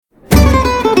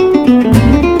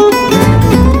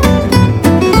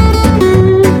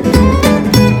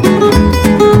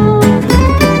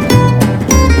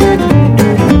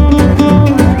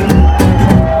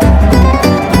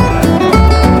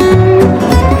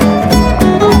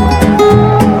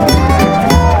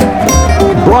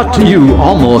brought to you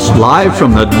almost live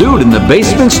from the Dude in the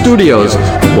Basement Studios.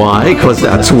 Why? Because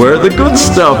that's where the good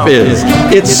stuff is.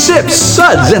 It's Sips,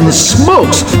 Suds, and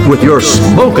Smokes with your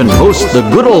smoking host, the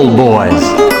good old boys.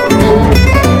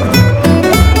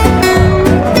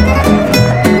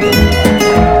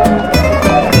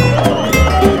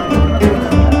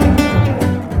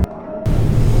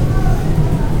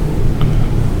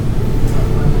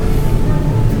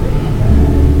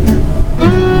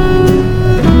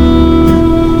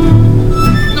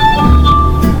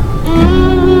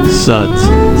 Suds,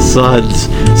 Suds,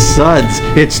 Suds.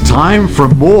 It's time for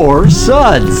more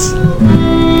Suds.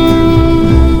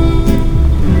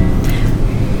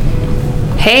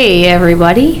 Hey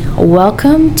everybody,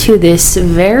 welcome to this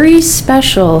very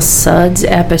special Suds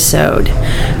episode.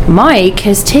 Mike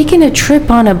has taken a trip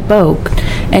on a boat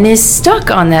and is stuck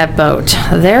on that boat.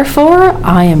 Therefore,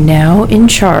 I am now in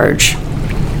charge.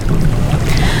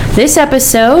 This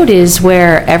episode is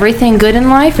where everything good in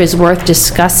life is worth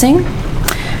discussing.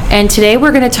 And today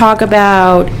we're going to talk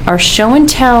about our show and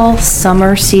tell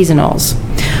summer seasonals.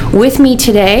 With me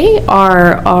today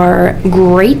are our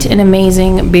great and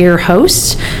amazing beer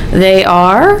hosts. They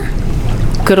are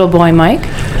good old boy Mike.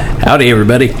 Howdy,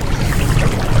 everybody.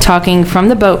 Talking from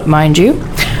the boat, mind you.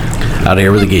 Out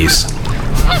here with the geese.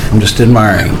 I'm just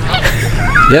admiring.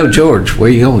 Yo, George, where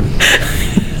you going?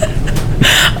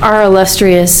 Our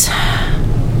illustrious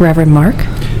Reverend Mark.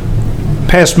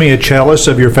 Pass me a chalice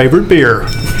of your favorite beer.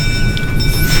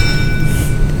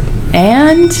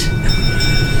 And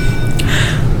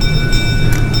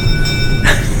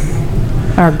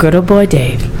our good old boy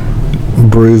Dave.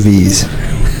 Broovies.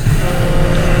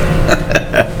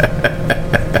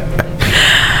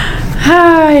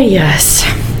 Yes.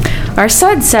 Our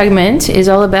Sud segment is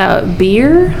all about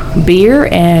beer,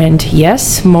 and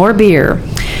yes, more beer.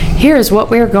 Here's what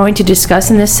we're going to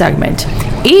discuss in this segment.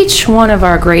 Each one of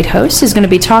our great hosts is going to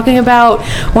be talking about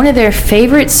one of their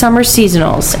favorite summer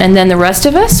seasonals, and then the rest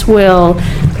of us will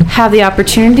have the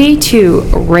opportunity to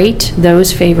rate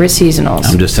those favorite seasonals.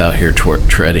 I'm just out here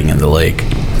treading in the lake.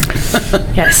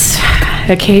 Yes.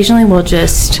 Occasionally we'll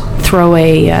just throw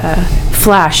a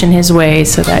flash in his way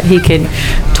so that he can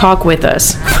talk with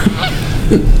us.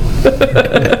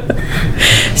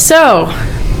 So,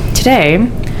 today,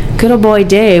 good old boy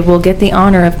Dave will get the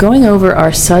honor of going over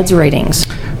our Suds ratings.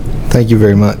 Thank you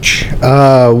very much.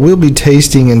 We'll be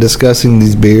tasting and discussing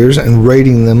these beers and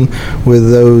rating them with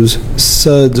those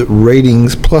Suds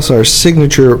ratings plus our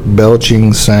signature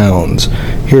belching sounds.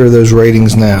 Here are those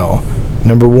ratings now.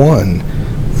 Number 1,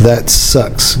 that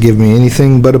sucks. Give me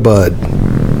anything but a bud.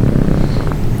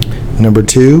 Number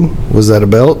 2, was that a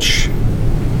belch?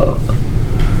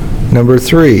 Number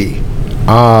 3,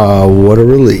 what a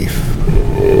relief.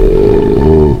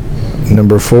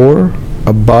 Number 4,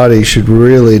 a body should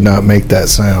really not make that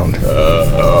sound.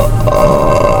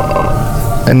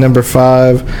 And number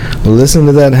 5, listen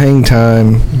to that hang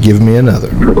time, give me another.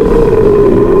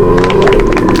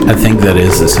 I think that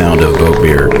is the sound of boat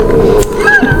beer.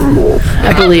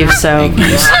 I believe so.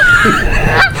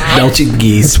 Belching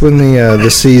geese. It's when the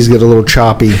seas get a little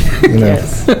choppy, you know.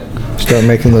 Yes. Start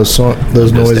making those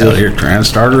noises. Just out here trying to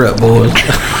start her up, boys.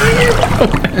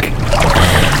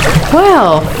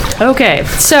 Well, okay,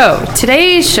 so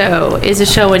today's show is a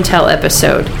show and tell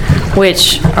episode,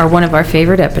 which are one of our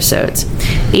favorite episodes.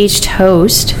 Each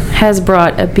host has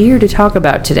brought a beer to talk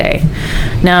about today.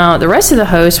 Now, the rest of the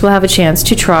hosts will have a chance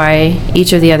to try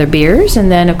each of the other beers, and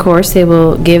then, of course, they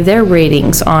will give their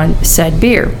ratings on said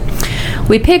beer.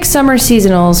 We pick summer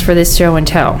seasonals for this show and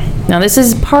tell. Now, this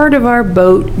is part of our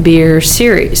boat beer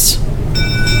series.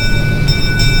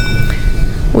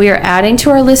 We are adding to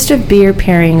our list of beer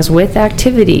pairings with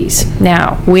activities.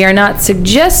 Now, we are not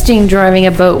suggesting driving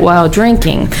a boat while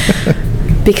drinking,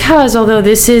 because although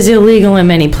this is illegal in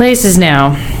many places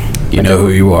now... You know who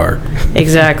you are.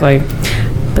 Exactly.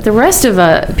 But the rest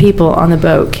of people on the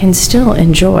boat can still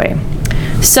enjoy.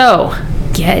 So,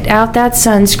 get out that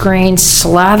sunscreen,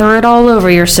 slather it all over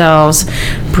yourselves,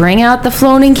 bring out the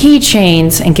floating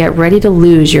keychains, and get ready to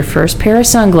lose your first pair of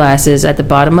sunglasses at the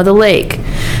bottom of the lake,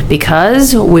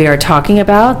 because we are talking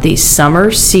about these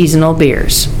summer seasonal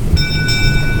beers.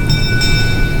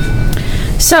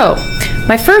 So,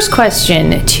 my first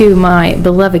question to my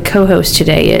beloved co-host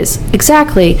today is,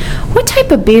 exactly what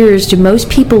type of beers do most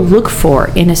people look for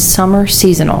in a summer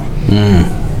seasonal?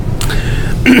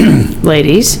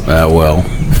 Ladies. Well.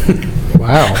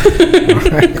 Wow.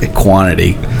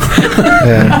 Quantity.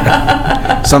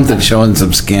 Yeah. Something showing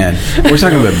some skin. We're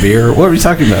talking about beer. What are we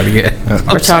talking about again?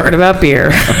 We're talking about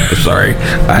beer. Sorry.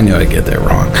 I knew I'd get that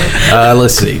wrong.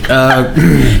 Let's see.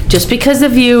 Just because the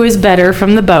view is better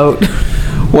from the boat.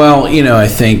 Well, I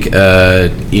think,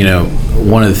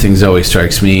 one of the things that always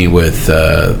strikes me with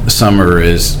summer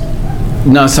is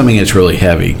not something that's really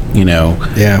heavy,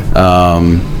 Yeah.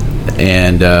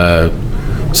 And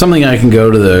something I can go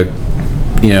to the,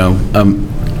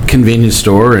 convenience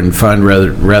store and find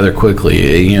rather quickly.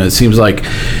 It seems like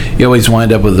you always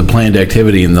wind up with a planned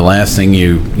activity, and the last thing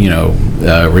you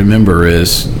remember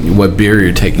is what beer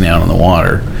you're taking out on the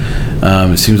water.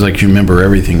 It seems like you remember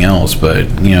everything else, but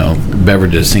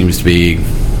beverages seems to be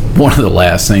one of the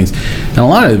last things, and a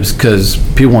lot of it is because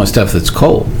people want stuff that's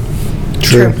cold.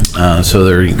 True. So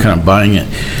they're kind of buying it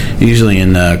usually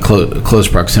in close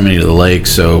proximity to the lake.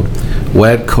 So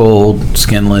wet, cold,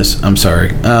 skinless. I'm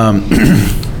sorry.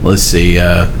 Let's see.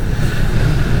 I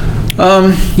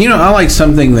like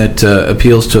something that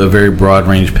appeals to a very broad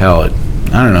range palate.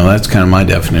 I don't know. That's kind of my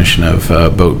definition of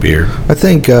boat beer. I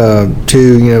think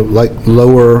too, like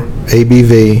lower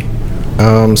ABV,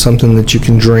 something that you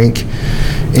can drink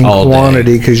in all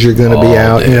quantity because you're going to be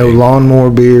out. Day.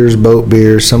 Lawnmower beers, boat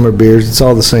beers, summer beers. It's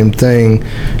all the same thing.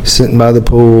 Sitting by the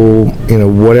pool,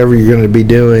 whatever you're going to be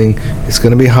doing, it's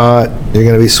going to be hot. You're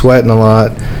going to be sweating a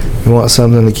lot. You want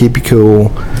something to keep you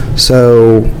cool.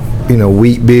 So,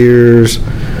 wheat beers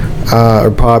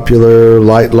are popular.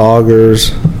 Light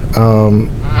lagers. Something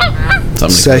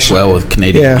that goes well with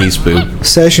Canadian Geese food.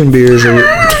 Session beers are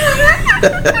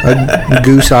a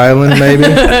Goose Island, maybe.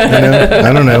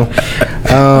 I don't know.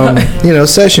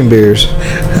 Session beers.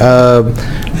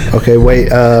 Okay,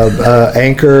 wait.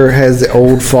 Anchor has the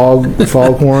old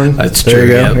foghorn. That's there true. You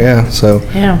go. Yep. Yeah. So,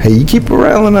 hey, you keep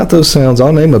rattling out those sounds.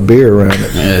 I'll name a beer around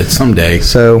it. Someday.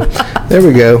 So, there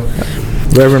we go.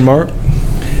 Reverend Mark.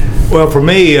 Well, for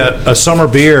me, a summer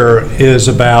beer is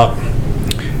about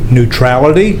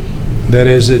neutrality. That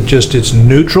is, it's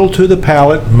neutral to the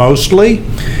palate mostly.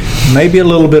 Maybe a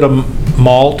little bit of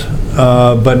malt,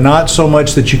 but not so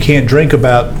much that you can't drink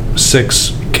about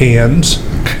 6 cans.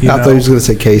 I thought he was going to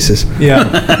say cases. Yeah.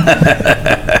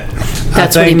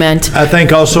 That's what he meant. I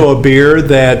think also a beer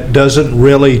that doesn't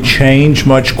really change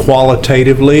much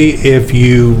qualitatively if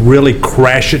you really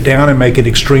crash it down and make it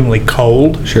extremely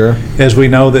cold. Sure. As we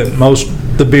know that most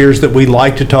the beers that we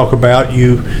like to talk about,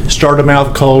 you start them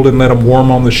out cold and let them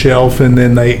warm on the shelf, and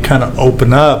then they kind of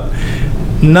open up.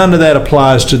 None of that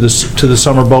applies to the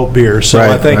summer boat beer. So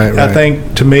right, I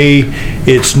think to me,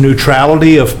 it's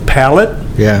neutrality of palate.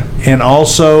 Yeah. And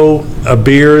also a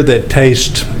beer that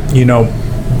tastes,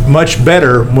 much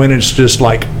better when it's just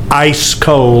like ice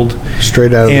cold.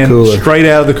 Straight out of the cooler. Straight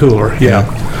out of the cooler,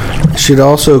 yeah. Should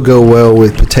also go well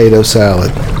with potato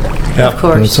salad. Of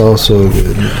course. That's also a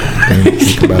good thing to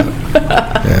think about.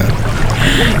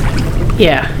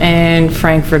 Yeah, and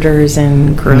frankfurters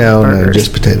and grilled burgers. No,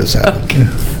 just potato salad. Okay.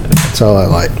 That's all I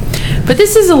like. But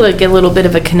this is a little bit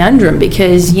of a conundrum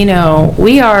because,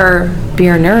 we are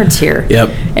beer nerds here. Yep.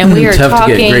 And we are tough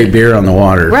talking, to get great beer on the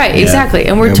water. Right, Yeah. exactly.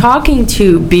 And we're talking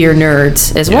to beer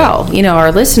nerds as well,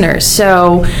 our listeners.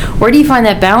 So where do you find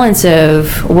that balance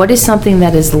of what is something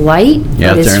that is light,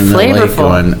 Yeah, but is out there in the lake flavorful?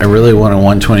 going, I really want a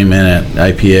 120-minute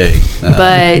IPA.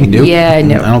 But, nope. yeah,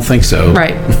 no. I don't think so.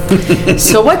 Right.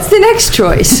 So what's the next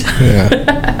choice?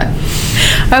 Yeah.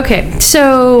 Okay,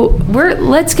 so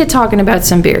let's get talking about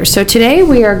some beers. So today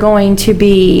we are going to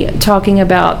be talking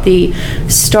about the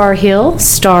Star Hill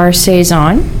Star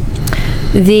Saison,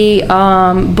 the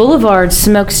Boulevard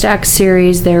Smokestack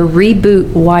Series, their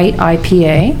Reboot White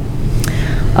IPA,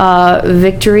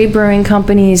 Victory Brewing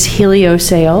Company's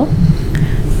Helios Ale,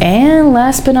 and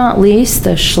last but not least,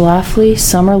 the Schlafly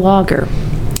Summer Lager.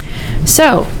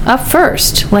 So, up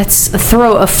first, let's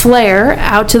throw a flare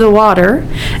out to the water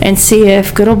and see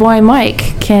if good old boy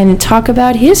Mike can talk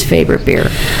about his favorite beer.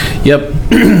 Yep.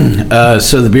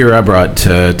 So the beer I brought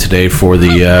today for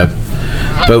the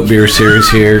boat beer series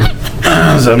here,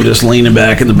 so I'm just leaning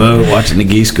back in the boat, watching the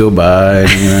geese go by,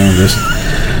 just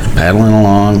paddling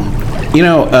along.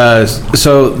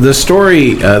 So the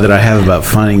story that I have about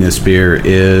finding this beer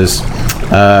is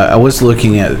I was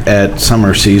looking at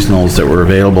summer seasonals that were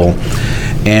available,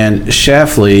 and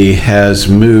Schlafly has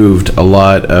moved a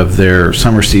lot of their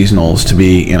summer seasonals to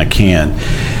be in a can,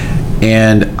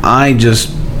 and I just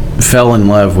fell in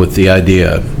love with the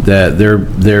idea that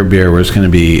their beer was going to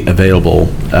be available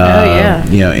in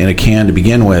a can to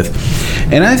begin with.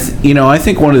 And I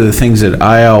think one of the things that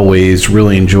I always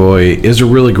really enjoy is a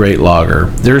really great lager.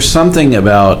 There's something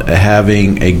about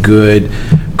having a good,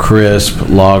 crisp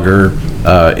lager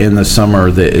in the summer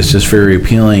that is just very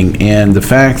appealing. And the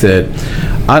fact that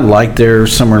I liked their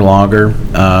summer lager,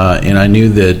 and I knew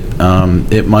that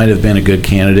it might have been a good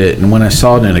candidate. And when I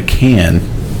saw it in a can,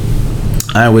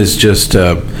 I was just,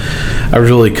 I was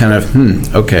really kind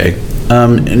of, okay.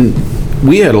 And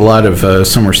we had a lot of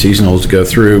summer seasonals to go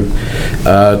through,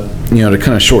 to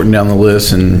kind of shorten down the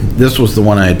list. And this was the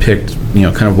one I had picked,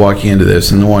 kind of walking into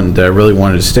this, and the one that I really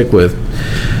wanted to stick with.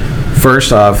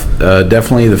 First off,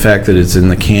 definitely the fact that it's in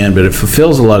the can, but it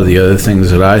fulfills a lot of the other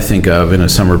things that I think of in a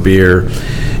summer beer,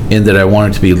 in that I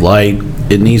want it to be light.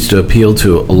 It needs to appeal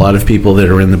to a lot of people that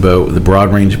are in the boat with a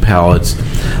broad range of palates.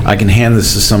 I can hand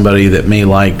this to somebody that may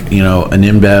like, an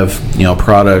InBev,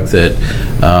 product that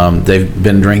they've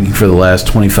been drinking for the last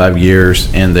 25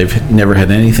 years and they've never had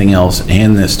anything else.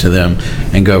 Hand this to them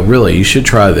and go, really, you should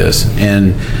try this.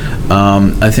 And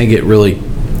I think it really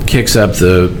kicks up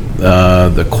the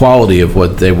quality of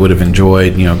what they would have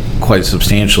enjoyed, quite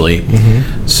substantially.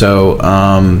 Mm-hmm. So,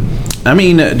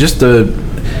 just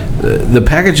the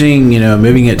packaging,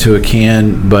 moving it to a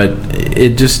can, but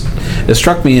it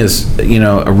struck me as,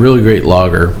 a really great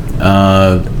lager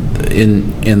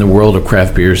in the world of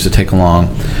craft beers to take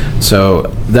along. So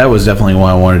that was definitely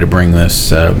why I wanted to bring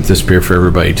this beer for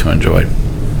everybody to enjoy.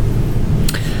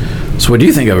 So what do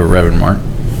you think of it, Reverend Mark?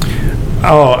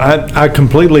 Oh, I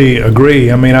completely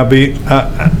agree. I mean,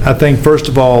 I think first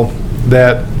of all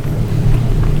that,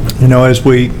 as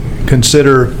we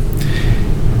consider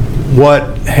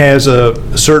what has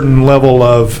a certain level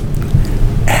of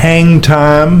hang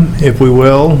time, if we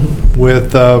will,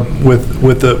 with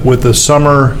the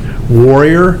summer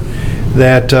warrior,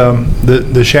 that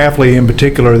the Schlafly in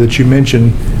particular that you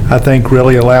mentioned, I think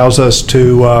really allows us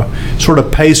to sort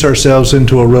of pace ourselves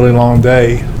into a really long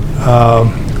day.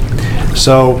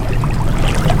 So,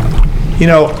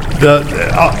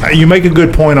 you make a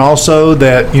good point also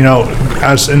that,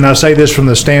 and I say this from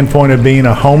the standpoint of being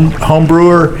a home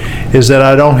brewer, is that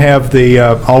I don't have the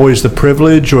always the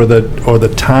privilege or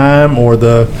the time or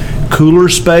the cooler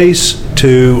space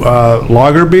to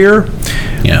lager beer.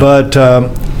 Yeah. But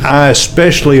I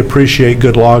especially appreciate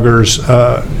good lagers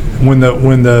when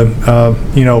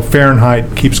the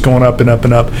Fahrenheit keeps going up and up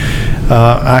and up.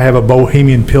 I have a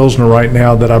Bohemian Pilsner right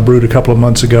now that I brewed a couple of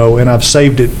months ago, and I've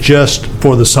saved it just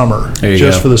for the summer.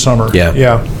 For the summer. Yeah.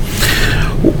 Yeah.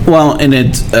 Well, and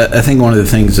it's I think one of the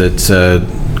things that's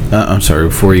I'm sorry,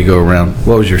 before you go around,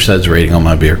 what was your Suds rating on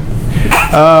my beer?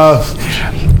 I'll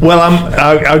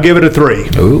give it a 3.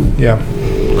 Ooh. Yeah.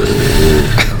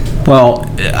 Well,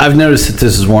 I've noticed that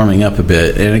this is warming up a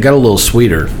bit, and it got a little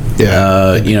sweeter.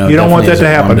 Yeah. You don't want that to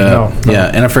happen. No.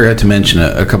 Yeah, and I forgot to mention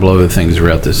a couple other things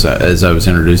throughout this as I was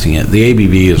introducing it. The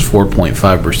ABV is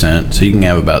 4.5%, so you can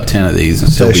have about 10 of these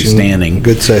and still be standing.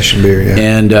 Good session beer, yeah.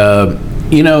 And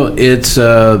it's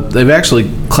they've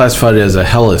actually classified it as a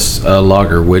Helles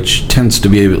lager, which tends to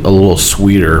be a little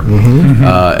sweeter,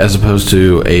 as opposed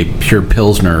to a pure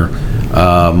Pilsner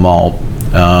malt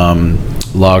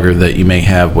lager that you may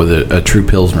have with a true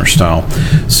Pilsner style.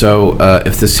 So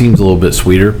if this seems a little bit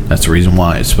sweeter, that's the reason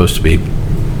why it's supposed to be.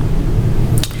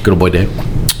 Good old boy Dave.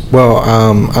 Well,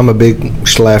 I'm a big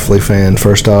Schlafly fan,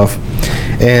 first off,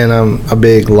 and I'm a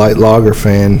big light lager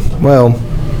fan. Well,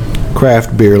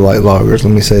 craft beer light lagers,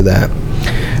 let me say that.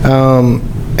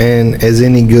 And as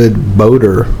any good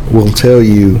boater will tell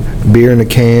you, beer in a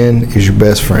can is your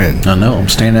best friend. I know. I'm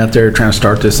standing out there trying to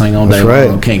start this thing all day. That's right.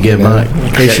 long. Can't get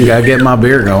gotta get my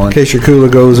beer going. In case your cooler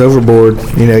goes overboard,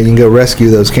 you can go rescue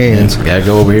those cans. Yeah, gotta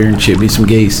go over here and ship me some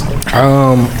geese.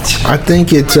 I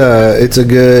think it's a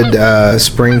good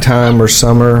springtime or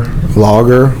summer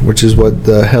lager, which is what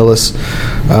the Helles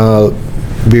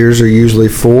beers are usually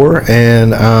for,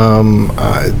 and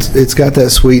it's got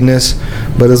that sweetness,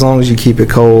 but as long as you keep it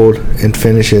cold and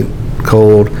finish it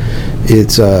cold,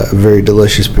 it's a very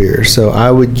delicious beer. So I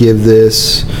would give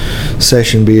this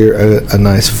session beer a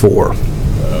nice 4.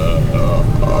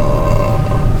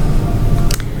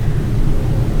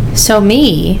 So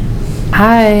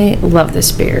I love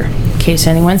this beer, in case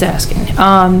anyone's asking.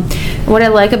 What I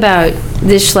like about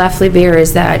this Schlafly beer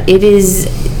is that it is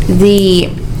the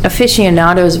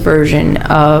aficionado's version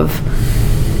of,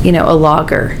 a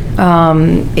lager.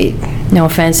 No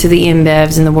offense to the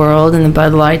InBevs in the world and the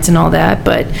Bud Lights and all that,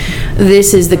 but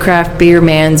this is the craft beer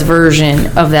man's version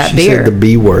of that beer. She said the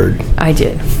B word. I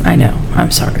did. I know.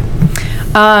 I'm sorry.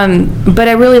 But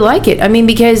I really like it. I mean,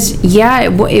 because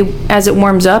as it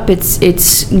warms up, it's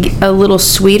a little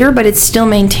sweeter, but it still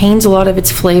maintains a lot of its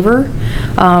flavor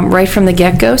right from the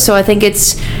get-go. So I think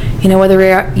it's,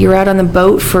 whether you're out on the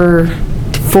boat for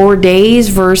 4 days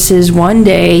versus 1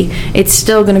 day, it's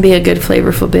still going to be a good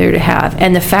flavorful beer to have.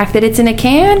 And the fact that it's in a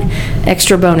can,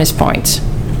 extra bonus points,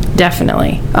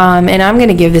 definitely. And I'm going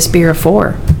to give this beer a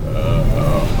 4.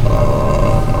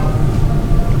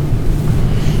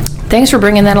 Thanks for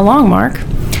bringing that along, Mike.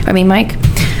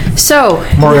 So,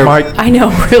 Mike. I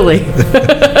know, really.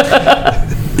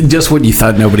 Just when you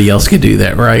thought nobody else could do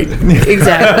that, right?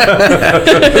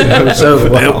 Exactly. So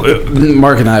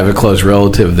Mark and I have a close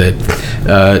relative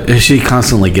that she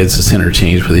constantly gets us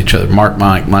interchanged with each other. Mark.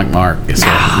 So,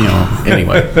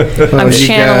 anyway. I'm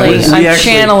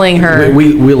channeling her.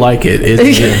 We like it.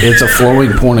 It's a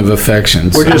flowing point of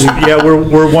affection. We're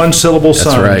we're one syllable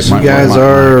sons. That's right. You guys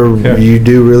you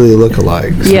do really look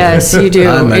alike. So. Yes, you do.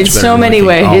 I'm much In so better many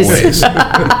looking, ways. always.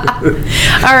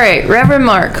 All right, Reverend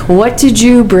Mark, what did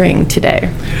you bring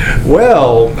today?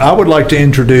 Well, I would like to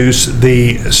introduce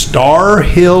the Star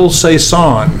Hill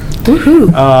Saison.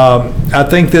 Woohoo. I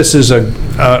think this is a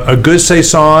good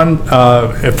Saison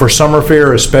for summer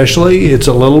fare especially. It's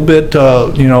a little bit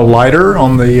lighter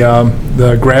on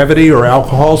the gravity or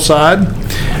alcohol side.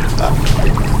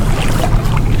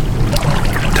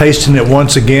 Tasting it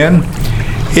once again,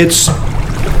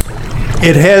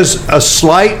 it has a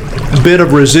slight bit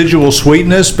of residual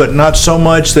sweetness, but not so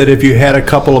much that if you had a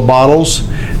couple of bottles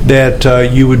that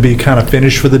you would be kind of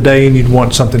finished for the day and you'd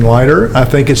want something lighter. I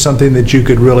think it's something that you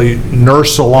could really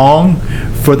nurse along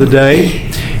for the day.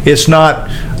 It's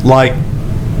not like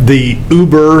the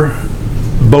Uber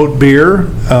boat beer,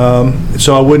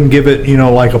 so I wouldn't give it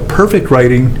like a perfect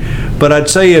rating, but I'd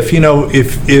say if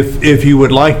you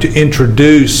would like to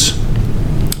introduce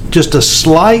just a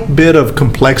slight bit of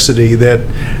complexity that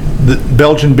the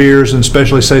Belgian beers and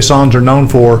especially Saisons are known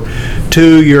for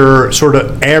to your sort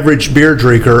of average beer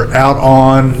drinker out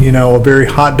on a very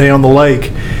hot day on the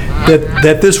lake,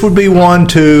 that this would be one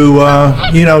to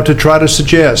to try to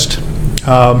suggest.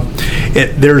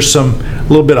 There's a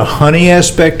little bit of honey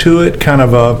aspect to it, kind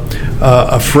of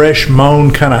a fresh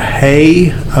mown kind of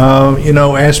hay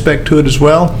aspect to it as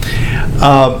well.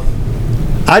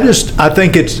 I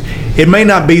think it may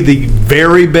not be the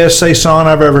very best Saison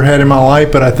I've ever had in my life,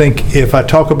 but I think if I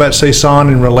talk about Saison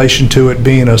in relation to it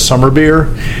being a summer beer,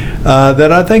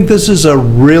 that I think this is a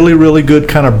really, really good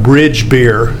kind of bridge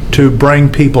beer to bring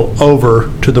people over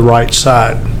to the right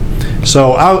side.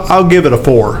 So I'll give it a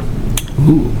 4.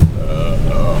 Ooh.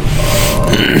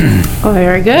 Oh,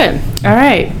 very good. All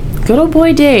right. Good old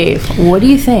boy Dave, what do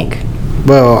you think?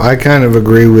 Well, I kind of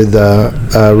agree with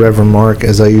Reverend Mark,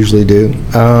 as I usually do.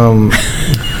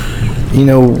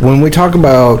 When we talk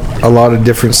about a lot of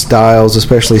different styles,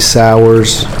 especially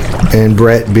sours and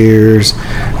Brett beers,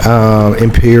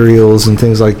 imperials and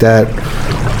things like that,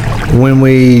 when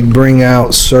we bring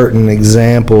out certain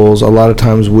examples, a lot of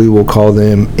times we will call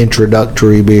them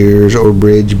introductory beers or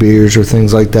bridge beers or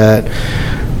things like that.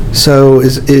 So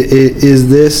is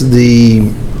this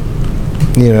the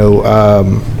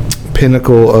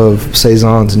pinnacle of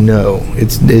Saisons? No,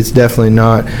 it's definitely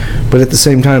not. But at the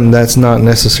same time, that's not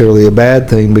necessarily a bad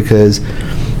thing, because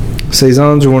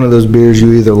Saisons are one of those beers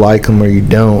you either like them or you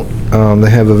don't. They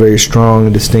have a very strong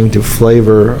and distinctive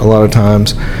flavor a lot of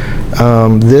times.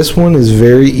 This one is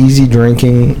very easy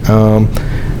drinking.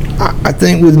 I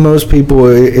think with most people,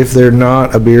 if they're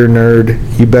not a beer nerd,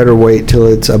 you better wait till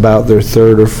it's about their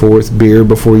 3rd or 4th beer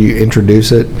before you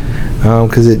introduce it,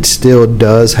 because it still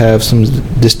does have some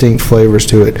distinct flavors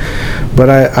to it. But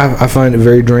I find it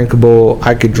very drinkable.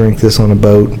 I could drink this on a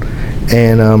boat,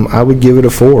 and I would give it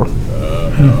a 4.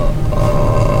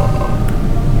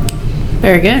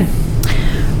 Very good.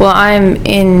 Well, I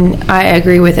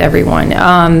agree with everyone.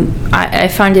 I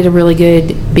find it a really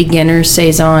good beginner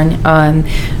Saison.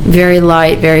 Very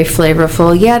light, very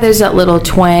flavorful. Yeah, there's that little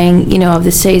twang, of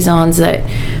the Saisons that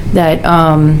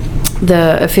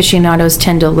the aficionados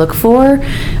tend to look for.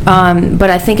 But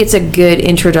I think it's a good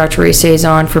introductory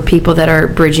Saison for people that are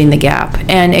bridging the gap.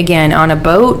 And again, on a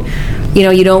boat,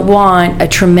 you don't want a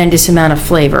tremendous amount of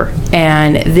flavor.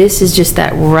 And this is just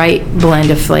that right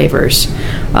blend of flavors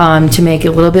to make it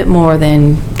a little bit more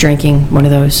than drinking one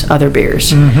of those other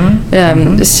beers.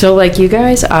 So like you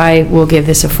guys, I will give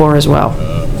this a 4 as well.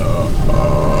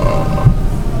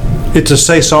 It's a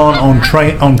Saison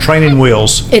on training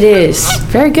wheels. It is.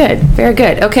 Very good. Very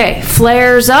good. Okay,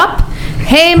 flares up.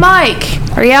 Hey, Mike,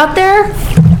 are you out there?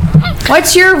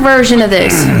 What's your version of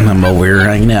this? I'm over here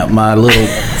hanging out with my little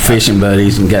fishing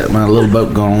buddies and got my little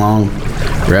boat going along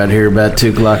right here about 2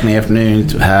 o'clock in the afternoon.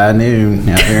 It's high noon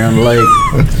out here on the lake.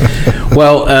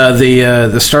 Well,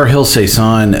 the Star Hill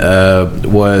Saison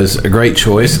was a great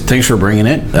choice. Thanks for bringing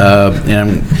it.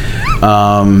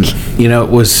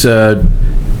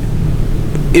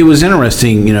 It was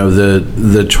interesting,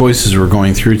 the choices we're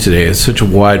going through today. It's such a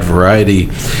wide variety,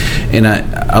 and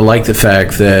I like the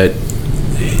fact that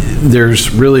there's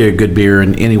really a good beer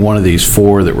in any one of these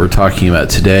 4 that we're talking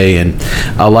about today, and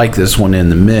I like this one in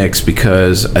the mix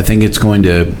because I think it's going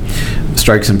to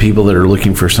strike some people that are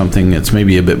looking for something that's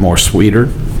maybe a bit more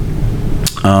sweeter.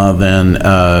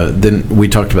 than we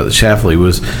talked about. The Schlafly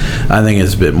was, I think,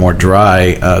 is a bit more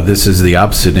dry. This is the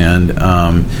opposite end.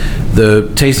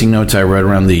 The tasting notes I read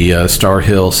around the Star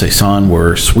Hill Saison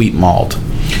were sweet malt.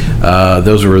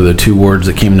 Those were the two words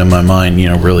that came to my mind,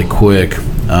 really quick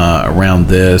around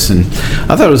this. And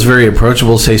I thought it was very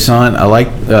approachable Saison. I like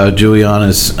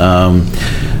Julieanna's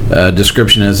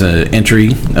description as an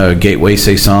entry gateway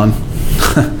Saison.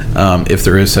 If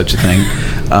there is such a thing.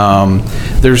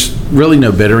 There's really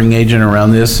no bittering agent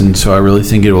around this, and so I really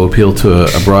think it will appeal to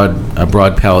a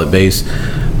broad palate base.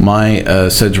 My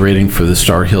Suds rating for the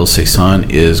Star Hill Saison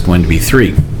is going to be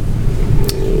 3.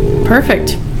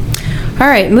 Perfect. All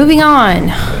right, moving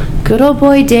on. Good old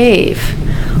boy Dave.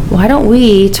 Why don't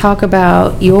we talk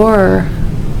about your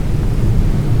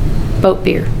boat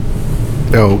beer?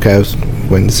 Oh, okay. I was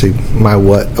waiting to see my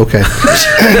what. Okay.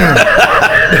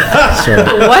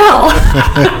 Well,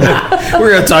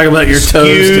 we're going to talk about your toes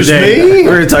Excuse today. me?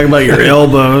 We're going to talk about your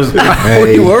elbows.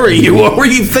 Hey. What were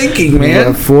you thinking,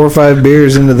 man? 4 or 5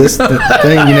 beers into this thing,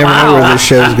 you never know where this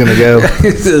show's going to go.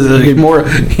 more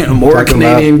Talking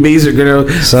Canadian about bees are going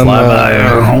to some, fly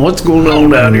by. What's going on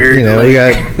down here? We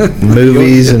got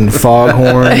movies and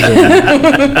foghorns,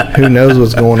 and who knows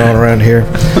what's going on around here.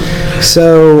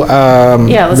 So,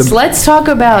 let's talk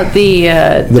about the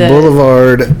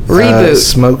Boulevard Reboot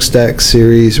Smokestack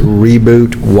Series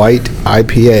Reboot White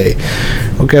IPA.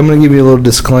 Okay, I'm going to give you a little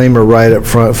disclaimer right up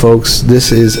front, folks.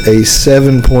 This is a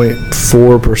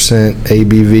 7.4%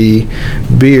 ABV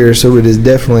beer, so it is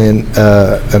definitely an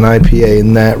IPA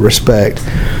in that respect.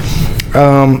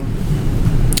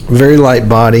 Very light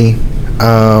body,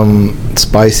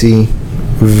 spicy,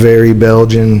 very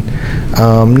Belgian,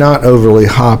 not overly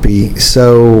hoppy.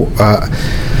 So,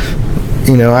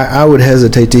 I would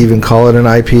hesitate to even call it an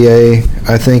IPA.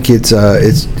 I think it's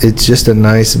just a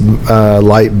nice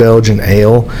light Belgian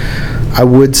ale. I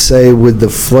would say with the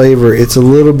flavor, it's a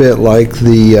little bit like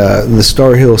the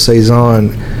Star Hill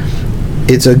Saison.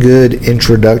 It's a good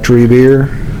introductory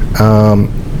beer.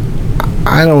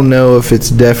 I don't know if it's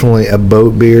definitely a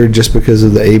boat beer just because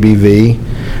of the ABV.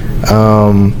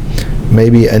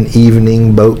 Maybe an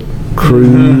evening boat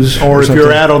cruise, or if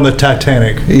you're out on the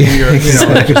Titanic,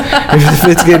 if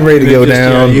it's getting ready to go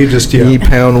down, you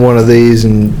pound one of these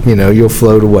and you'll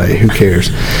float away. Who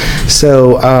cares?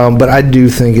 So, but I do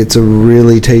think it's a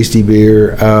really tasty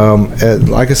beer.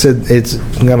 Like I said, it's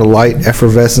got a light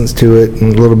effervescence to it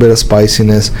and a little bit of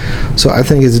spiciness. So I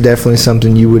think it's definitely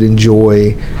something you would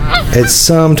enjoy at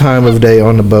some time of day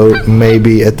on the boat,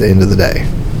 maybe at the end of the day.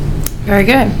 Very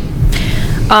good.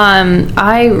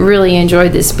 I really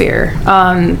enjoyed this beer.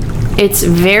 It's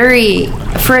very,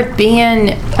 for it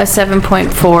being a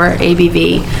 7.4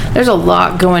 ABV, there's a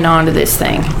lot going on to this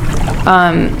thing.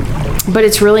 But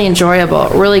it's really enjoyable.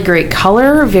 Really great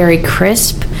color, very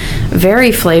crisp,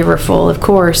 very flavorful, of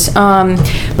course.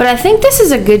 But I think this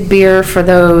is a good beer for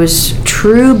those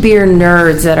true beer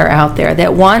nerds that are out there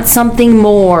that want something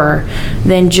more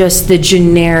than just the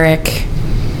generic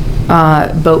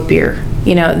boat beer.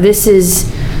 This is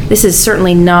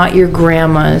certainly not your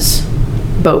grandma's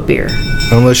boat beer.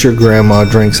 Unless your grandma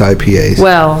drinks IPAs.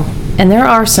 Well, and there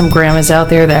are some grandmas out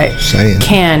there that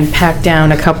can pack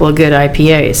down a couple of good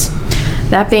IPAs.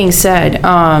 That being said,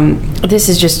 this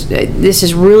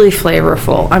is really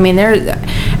flavorful. I mean,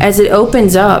 as it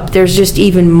opens up, there's just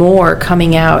even more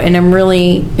coming out, and I'm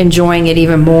really enjoying it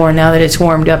even more now that it's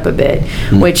warmed up a bit,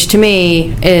 which to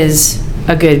me is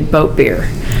a good boat beer.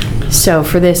 So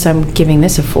for this, I'm giving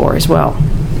this a 4 as well.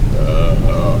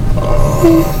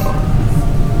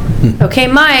 Okay,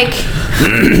 Mike.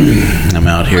 I'm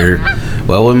out here.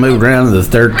 Well, we moved around to the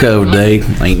third cove day.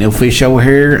 Ain't no fish over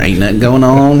here. Ain't nothing going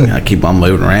on. I keep on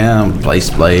moving around. Place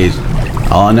to place.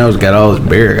 All I know is got all this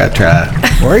beer I got to try.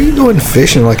 Where are you doing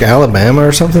fishing? Like Alabama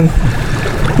or something?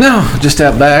 No, just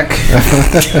out back.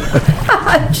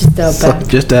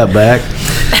 Just out back.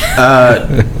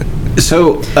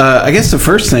 So I guess the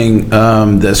first thing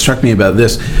that struck me about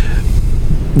this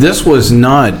was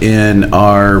not in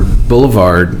our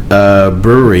Boulevard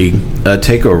Brewery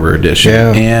Takeover Edition.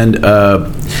 Yeah. And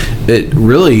it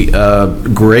really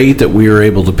great that we were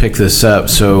able to pick this up.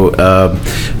 So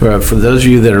for those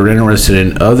of you that are interested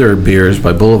in other beers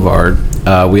by Boulevard,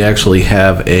 we actually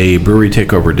have a Brewery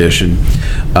Takeover Edition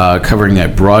covering a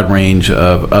broad range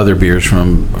of other beers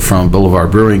from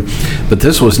Boulevard Brewing, but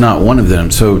this was not one of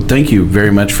them. So thank you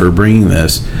very much for bringing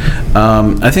this.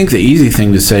 I think the easy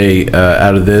thing to say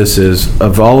out of this is,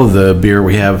 of all of the beer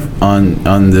we have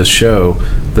on this show,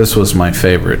 this was my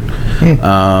favorite.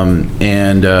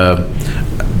 And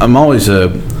I'm always a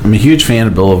I'm a huge fan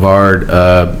of Boulevard.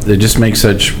 They just make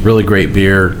such really great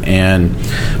beer, and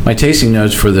my tasting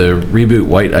notes for the Reboot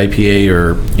White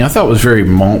IPA I thought was very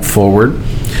malt forward.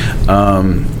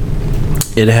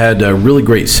 It had a really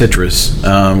great citrus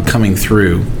coming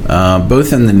through,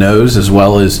 both in the nose as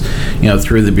well as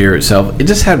through the beer itself. It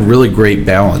just had really great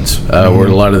balance. Were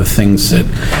a lot of the things that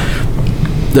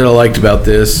I liked about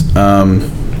this.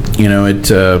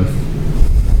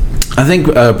 I think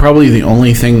probably the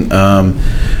only thing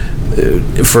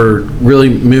for really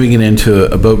moving it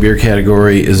into a boat beer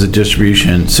category is the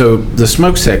distribution. So the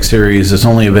Smokestack series is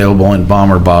only available in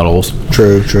bomber bottles.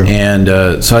 True.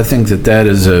 And so I think that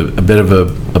is a bit of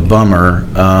a bummer,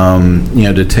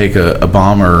 to take a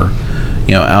bomber,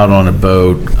 out on a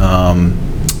boat.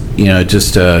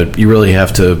 You really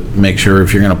have to make sure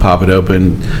if you're going to pop it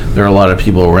open, there are a lot of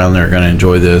people around there are going to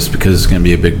enjoy this because it's going to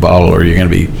be a big bottle, or you're going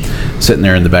to be sitting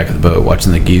there in the back of the boat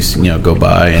watching the geese, go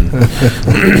by and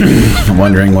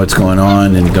wondering what's going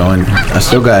on and going, I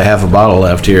still got half a bottle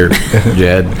left here,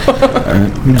 Jed.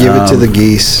 Give it to the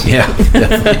geese. Yeah.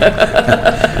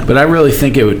 But I really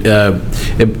think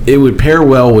it would pair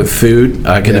well with food.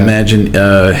 I can imagine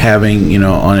having,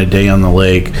 on a day on the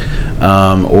lake,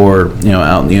 or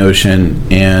out in the ocean,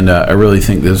 and I really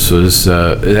think this was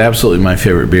absolutely my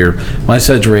favorite beer. My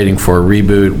Suds rating for a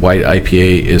Reboot White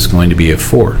IPA is going to be a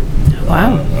 4.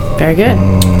 Wow, very good.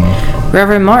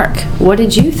 Reverend Mark, what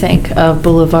did you think of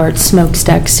Boulevard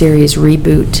Smokestack Series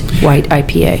Reboot White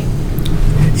IPA?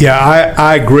 Yeah,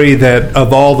 I agree that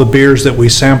of all the beers that we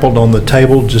sampled on the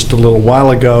table just a little while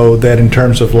ago, that in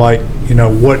terms of what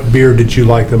beer did you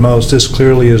like the most, this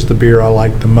clearly is the beer I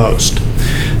like the most.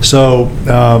 So,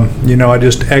 I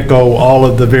just echo all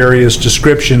of the various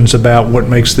descriptions about what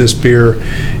makes this beer,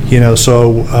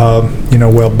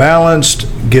 well balanced,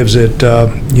 gives it,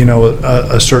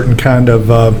 a certain kind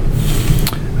of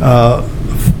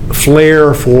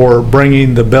flair for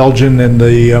bringing the Belgian and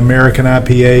the American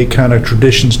IPA kind of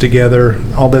traditions together.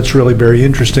 All that's really very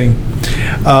interesting.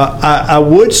 I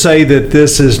would say that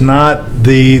this is not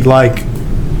the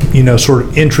sort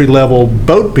of entry-level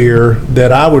boat beer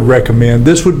that I would recommend.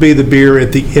 This would be the beer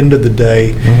at the end of the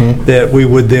day that we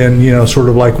would then, sort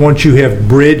of once you have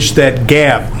bridged that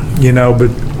gap,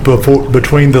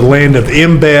 between the land of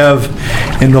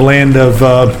InBev and the land of,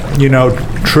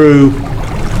 true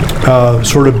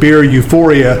sort of beer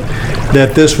euphoria,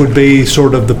 that this would be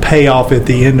sort of the payoff at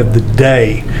the end of the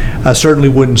day. I certainly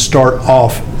wouldn't start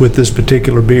off with this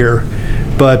particular beer.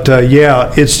 But,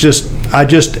 it's just, I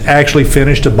just actually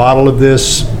finished a bottle of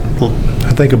this,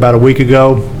 I think about a week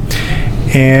ago,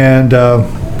 and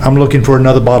I'm looking for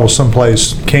another bottle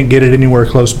someplace. Can't get it anywhere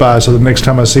close by, so the next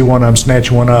time I see one, I'm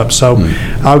snatching one up. So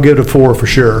I'll give it a 4 for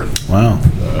sure. Wow.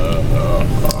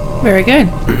 Very good.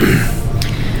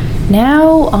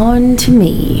 Now on to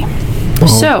me.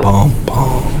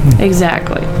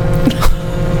 Exactly.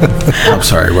 I'm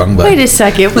sorry, wrong button. Wait a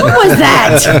second. What was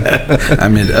that?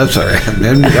 I'm sorry.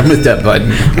 I missed that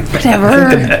button.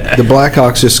 Whatever. The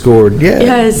Blackhawks just scored. Yeah.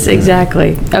 Yes,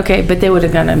 exactly. Okay, but they would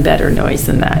have done a better noise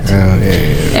than that. Oh,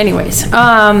 yeah. Anyways,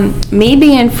 me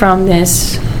being from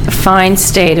this fine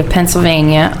state of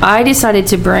Pennsylvania, I decided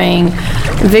to bring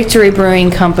Victory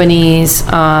Brewing Company's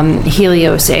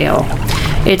Helios Ale.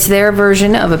 It's their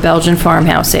version of a Belgian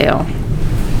farmhouse ale.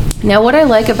 Now, what I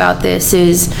like about this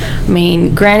is,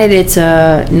 granted it's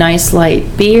a nice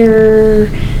light beer,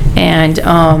 and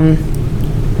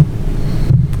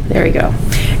there we go.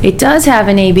 It does have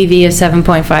an ABV of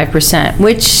 7.5%,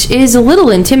 which is a little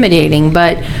intimidating,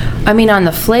 but on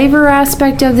the flavor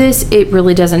aspect of this, it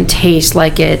really doesn't taste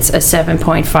like it's a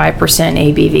 7.5%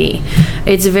 ABV.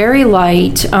 It's very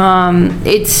light.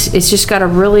 It's just got a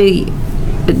really...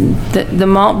 The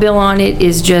malt bill on it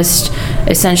is just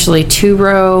essentially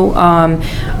 2-row.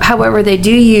 However, they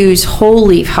do use whole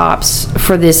leaf hops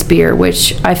for this beer,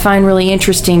 which I find really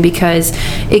interesting because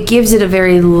it gives it a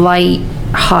very light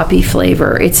hoppy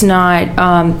flavor. It's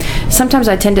not, sometimes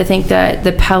I tend to think that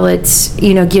the pellets,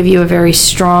 give you a very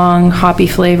strong hoppy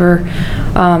flavor,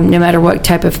 no matter what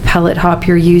type of pellet hop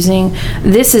you're using.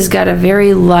 This has got a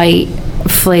very light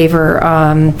flavor.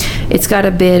 It's got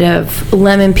a bit of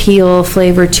lemon peel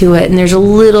flavor to it, and there's a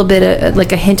little bit of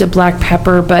a hint of black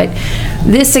pepper, but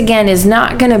this again is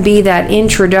not going to be that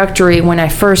introductory when I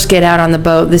first get out on the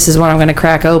boat, this is what I'm going to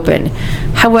crack open.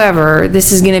 However,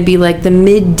 this is going to be like the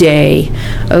midday,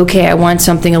 okay, I want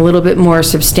something a little bit more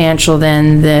substantial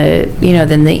than the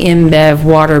InBev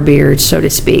water beer, so to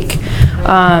speak.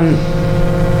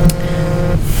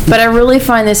 But I really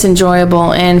find this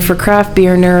enjoyable, and for craft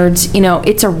beer nerds,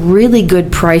 it's a really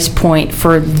good price point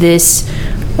for this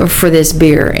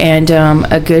beer, and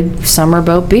a good summer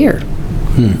boat beer.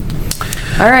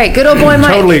 All right, good old boy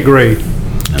Mike. Totally agree.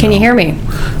 Can you hear me?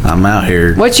 I'm out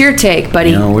here. What's your take, buddy?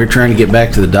 You know, we're trying to get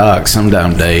back to the dock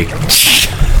sometime, Dave.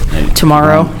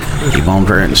 Tomorrow. Keep on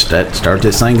trying to start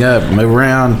this thing up, move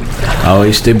around. All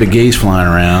these stupid geese flying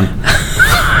around.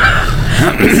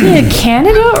 Is he in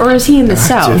Canada or is he in the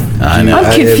South? I know.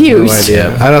 I'm confused. I have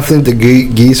no idea. I don't think the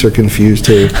geese are confused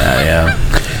too. Yeah.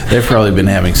 They've probably been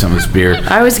having some of this beer.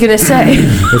 I was going to say.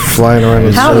 They're flying around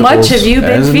in How circles. much have you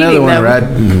been There's feeding another one, them? right?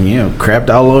 Crapped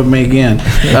all over me again.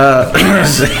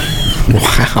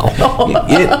 Wow.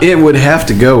 It would have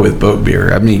to go with boat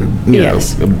beer. I mean, you know,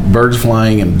 birds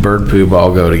flying and bird poop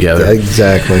all go together.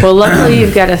 Exactly. Well, luckily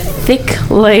you've got a thick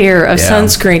layer of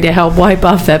sunscreen to help wipe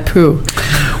off that poo.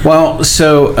 Well,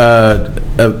 so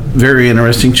a very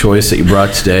interesting choice that you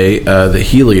brought today, the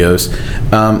Helios.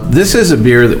 This is a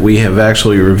beer that we have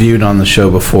actually reviewed on the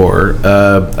show before.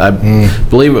 I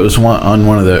believe it was on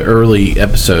one of the early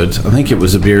episodes. I think it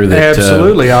was a beer that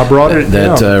Absolutely, I brought it.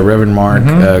 that Reverend Mark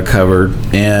covered,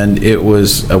 and it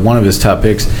was one of his top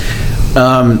picks.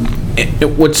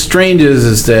 What's strange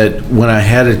is that when I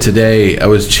had it today, I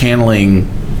was channeling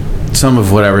some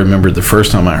of what I remembered the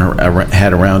first time I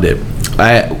had around it.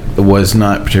 I was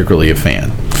not particularly a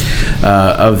fan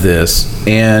of this,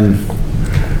 and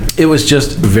it was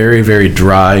just very, very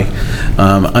dry.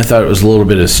 I thought it was a little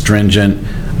bit astringent,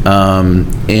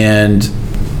 and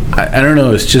I don't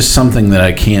know, it's just something that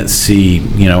I can't see,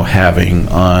 having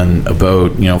on a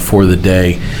boat, for the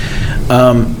day.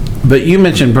 But you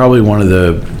mentioned probably one of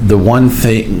the one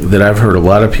thing that I've heard a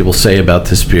lot of people say about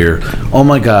this beer. Oh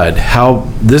my God, how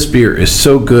this beer is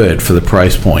so good for the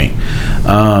price point.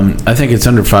 I think it's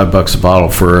under $5 a bottle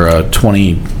for a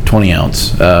 20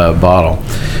 ounce bottle,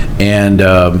 and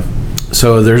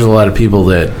so there's a lot of people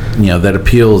that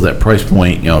that price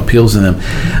point appeals to them.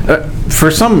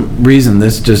 For some reason,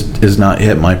 this just is not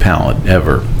hit my palate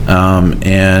ever,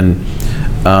 and.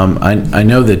 I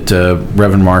know that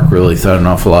Reverend Mark really thought an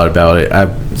awful lot about it.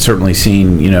 I've certainly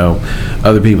seen,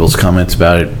 other people's comments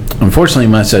about it. Unfortunately,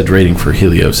 my Suds rating for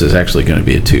Helios is actually going to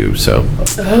be a 2, so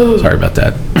sorry about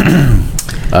that.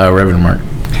 Reverend Mark.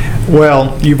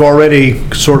 Well, you've already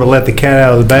sort of let the cat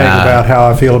out of the bag about how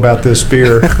I feel about this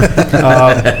beer.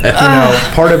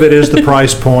 Part of it is the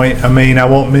price point. I mean, I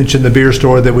won't mention the beer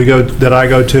store that I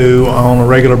go to on a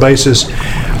regular basis,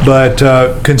 but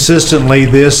consistently,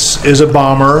 this is a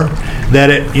bomber.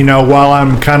 That while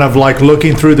I'm kind of like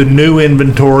looking through the new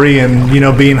inventory and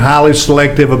being highly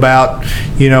selective about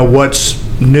what's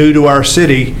new to our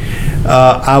city,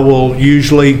 I will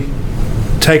usually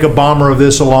take a bomber of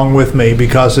this along with me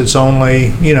because it's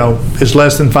only, it's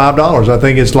less than $5. I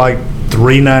think it's like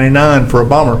 $3.99 for a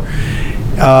bomber.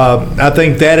 I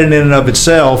think that in and of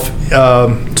itself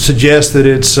suggests that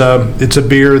it's a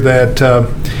beer that,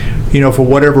 for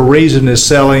whatever reason is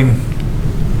selling,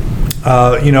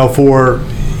 for,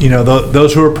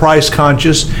 those who are price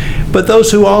conscious, but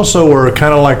those who also are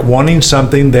kind of like wanting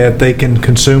something that they can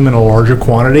consume in a larger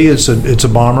quantity. It's a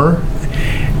bomber.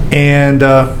 And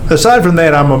aside from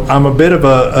that, I'm a bit of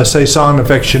a Saison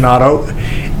aficionado.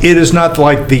 It is not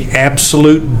like the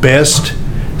absolute best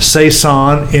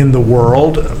Saison in the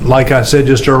world. Like I said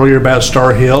just earlier about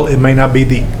Star Hill, it may not be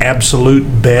the absolute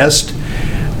best.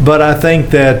 But I think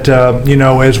that,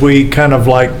 as we kind of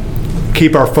like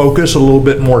keep our focus a little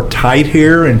bit more tight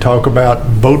here and talk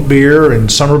about boat beer and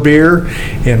summer beer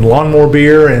and lawnmower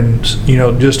beer and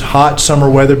just hot summer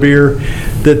weather beer,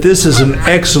 that this is an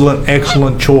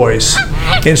excellent choice.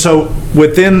 And so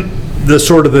within the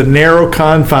sort of the narrow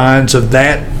confines of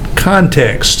that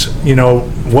context,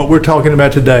 what we're talking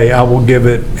about today, I will give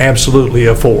it absolutely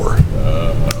a 4.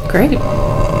 Great.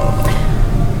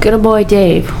 Good old boy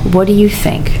Dave, what do you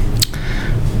think?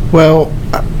 Well,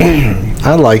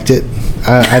 I liked it.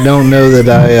 I don't know that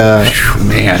I.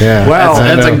 Man, yeah, wow,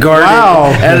 that's a guarded. Wow.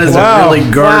 That is a really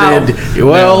guarded. Wow.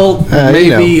 Well,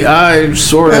 maybe I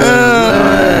sort of.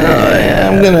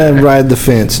 I'm gonna ride the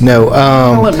fence. No,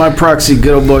 I'll let my proxy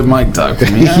good old boy Mike talk to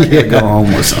me. I gotta go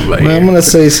home with somebody. Well, I'm gonna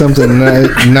say something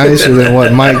nicer than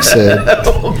what Mike said.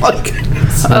 Oh my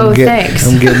goodness. Thanks.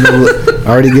 I'm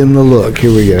already getting the look.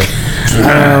 Here we go.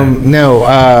 No,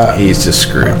 he's just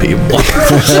screwing people.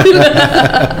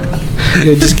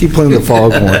 Just keep playing the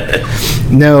foghorn.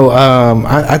 No,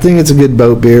 I think it's a good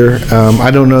boat beer.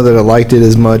 I don't know that I liked it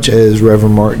as much as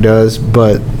Reverend Mark does,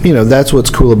 but that's what's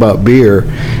cool about beer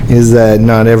is that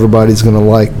not everybody's going to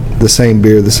like the same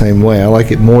beer the same way. I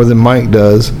like it more than Mike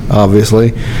does,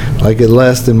 obviously. I like it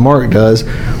less than Mark does,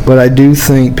 but I do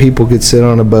think people could sit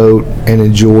on a boat and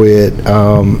enjoy it.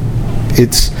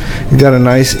 It's got a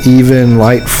nice, even,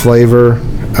 light flavor.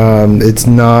 It's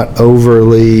not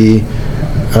overly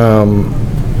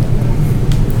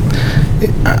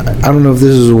I don't know if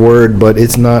this is a word, but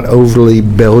it's not overly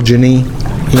Belgian-y,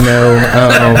 you know.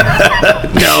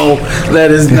 No,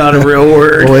 that is not a real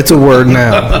word. Well, it's a word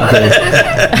now. Okay.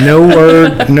 No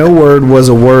word was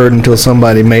a word until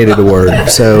somebody made it a word.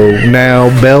 So now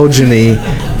Belgian-y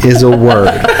is a word.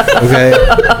 Okay.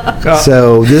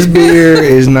 So this beer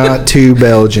is not too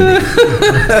Belgian.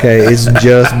 Okay, it's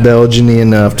just Belgian-y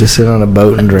enough to sit on a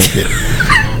boat and drink it.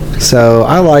 So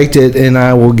I liked it, and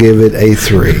I will give it a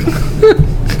 3.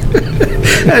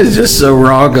 That is just so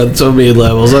wrong on so many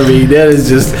levels. I mean, that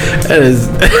is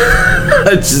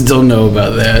I just don't know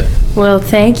about that. Well,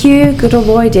 thank you, good old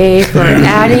boy Dave, for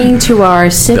adding to our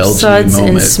Sip, Belgian Suds, and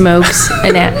moment. Smokes.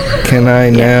 Can I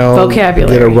now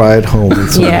vocabulary. get a ride home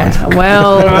with someone? Yeah,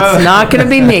 well, it's not going to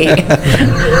be me.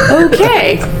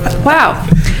 Okay, wow.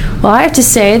 Well, I have to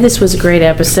say this was a great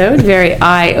episode, very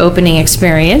eye-opening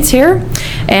experience here,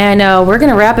 and we're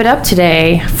going to wrap it up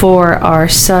today for our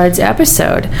Suds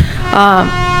episode.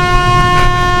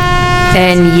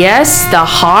 And yes, the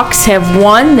Hawks have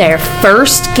won their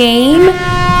first game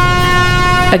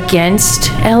against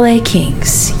LA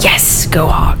Kings. Yes, go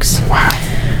Hawks. Wow.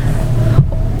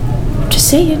 Just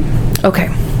saying. Okay.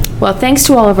 Well, thanks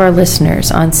to all of our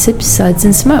listeners on Sips, Suds,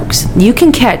 and Smokes. You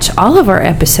can catch all of our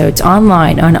episodes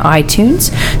online on iTunes,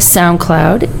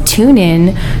 SoundCloud,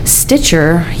 TuneIn,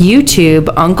 Stitcher, YouTube,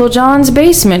 Uncle John's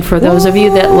Basement for those of you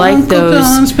that like Uncle those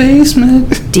John's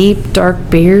Basement. deep,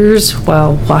 dark beers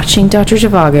while watching Dr.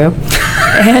 Zhivago,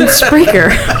 and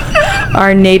Spreaker,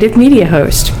 our native media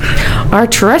host. Our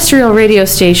terrestrial radio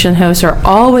station hosts are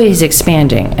always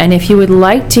expanding, and if you would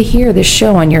like to hear the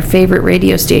show on your favorite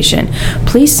radio station,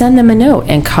 please send them a note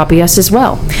and copy us as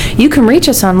well. You can reach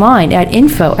us online at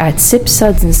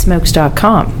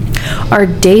info@sipsudsandsmokes.com. Our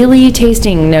daily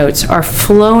tasting notes are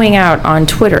flowing out on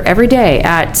Twitter every day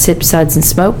at Sip, Suds, and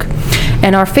Smoke,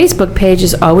 and our Facebook page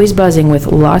is always buzzing with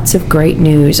lots of great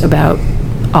news about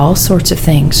all sorts of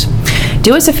things.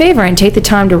 Do us a favor and take the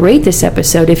time to rate this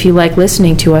episode if you like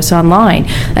listening to us online.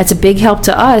 That's a big help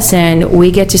to us, and we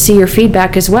get to see your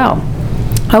feedback as well.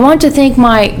 I want to thank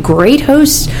my great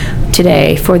hosts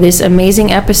today for this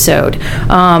amazing episode.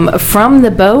 From the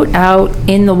boat out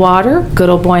in the water, good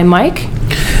old boy Mike.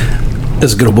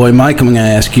 This is good old boy Mike. I'm going to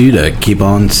ask you to keep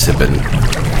on sipping.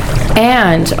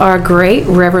 And our great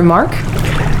Reverend Mark.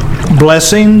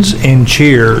 Blessings and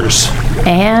cheers.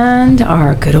 And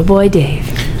our good old boy Dave.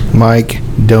 Mike,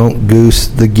 don't goose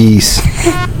the geese.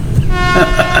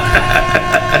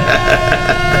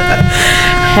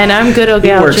 And I'm good old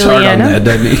Gal Works hard on Julieanna. that,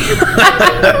 doesn't he?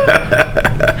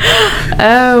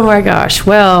 Oh my gosh.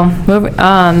 Well,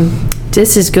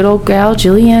 this is good old Gal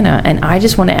Julieanna, and I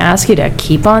just want to ask you to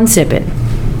keep on sipping.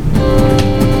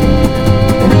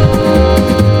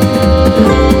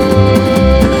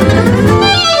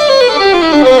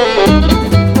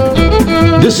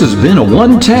 This has been a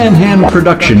One Tan Hand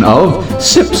production of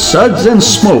Sips, Suds, and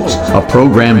Smokes, a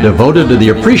program devoted to the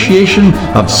appreciation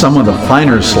of some of the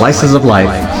finer slices of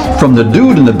life. From the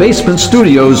Dude in the Basement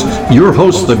Studios, your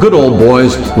hosts, the Good Old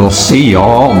Boys, will see you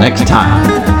all next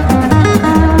time.